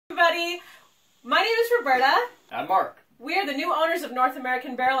everybody. My name is Roberta. I'm Mark. We are the new owners of North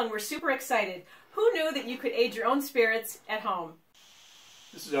American Barrel, and we're super excited. Who knew that you could age your own spirits at home?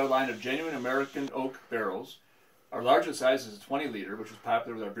 This is our line of genuine American oak barrels. Our largest size is a 20 liter, which is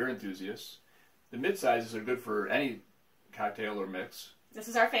popular with our beer enthusiasts. The mid sizes are good for any cocktail or mix. This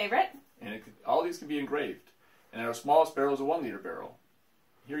is our favorite. And all these can be engraved. And our smallest barrel is a 1 liter barrel.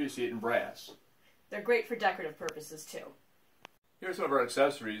 Here you see it in brass. They're great for decorative purposes too. Here are some of our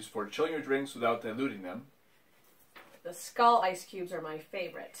accessories for chilling your drinks without diluting them. The skull ice cubes are my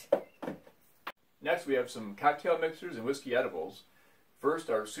favorite. Next we have some cocktail mixers and whiskey edibles.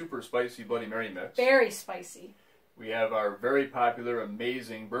 First, our super spicy Bloody Mary mix. Very spicy. We have our very popular,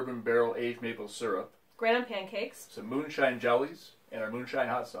 amazing bourbon barrel aged maple syrup. Graham pancakes. Some moonshine jellies and our moonshine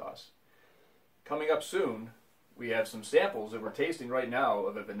hot sauce. Coming up soon, we have some samples that we're tasting right now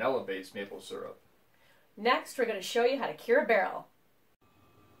of a vanilla-based maple syrup. Next, we're going to show you how to cure a barrel.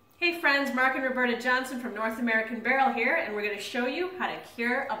 Hey friends, Mark and Roberta Johnson from North American Barrel here, and we're going to show you how to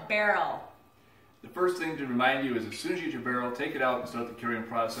cure a barrel. The first thing to remind you is as soon as you get your barrel, take it out and start the curing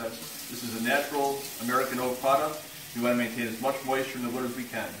process. This is a natural American oak product. We want to maintain as much moisture in the wood as we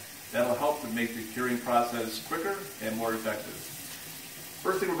can. That'll help to make the curing process quicker and more effective.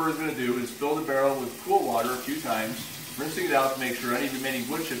 First thing Roberta's going to do is fill the barrel with cool water a few times, rinsing it out to make sure any remaining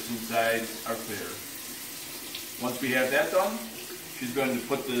wood chips inside are clear. Once we have that done, she's going to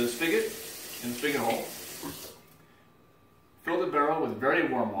put the spigot in the spigot hole, fill the barrel with very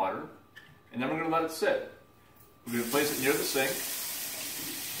warm water, and then we're going to let it sit. We're going to place it near the sink.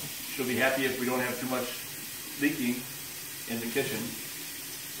 She'll be happy if we don't have too much leaking in the kitchen.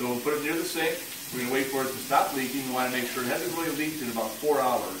 So we'll put it near the sink. We're going to wait for it to stop leaking. We want to make sure it hasn't really leaked in about 4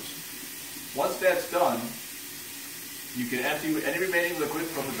 hours. Once that's done, you can empty any remaining liquid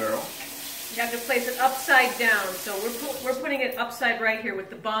from the barrel. You have to place it upside down. So we're putting it upside right here with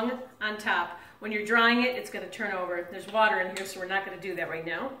the bung on top. When you're drying it, it's going to turn over. There's water in here, so we're not going to do that right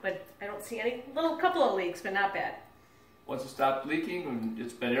now. But I don't see any, couple of leaks, but not bad. Once it stopped leaking and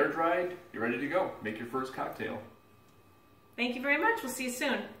it's been air dried, you're ready to go. Make your first cocktail. Thank you very much. We'll see you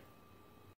soon.